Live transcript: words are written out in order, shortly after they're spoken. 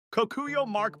Kokuyo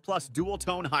Mark Plus Dual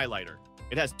Tone Highlighter.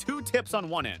 It has 2 tips on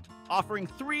one end, offering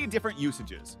 3 different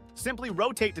usages. Simply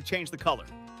rotate to change the color.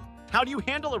 How do you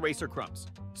handle eraser crumbs?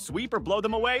 Sweep or blow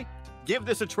them away? Give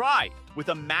this a try! With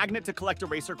a magnet to collect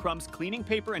eraser crumbs, cleaning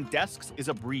paper and desks is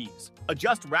a breeze.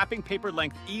 Adjust wrapping paper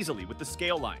length easily with the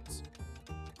scale lines.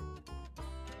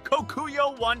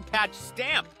 Kokuyo One Patch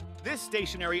Stamp. This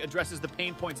stationery addresses the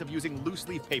pain points of using loose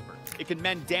leaf paper. It can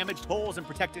mend damaged holes and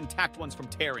protect intact ones from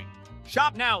tearing.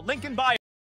 Shop now, link in bio.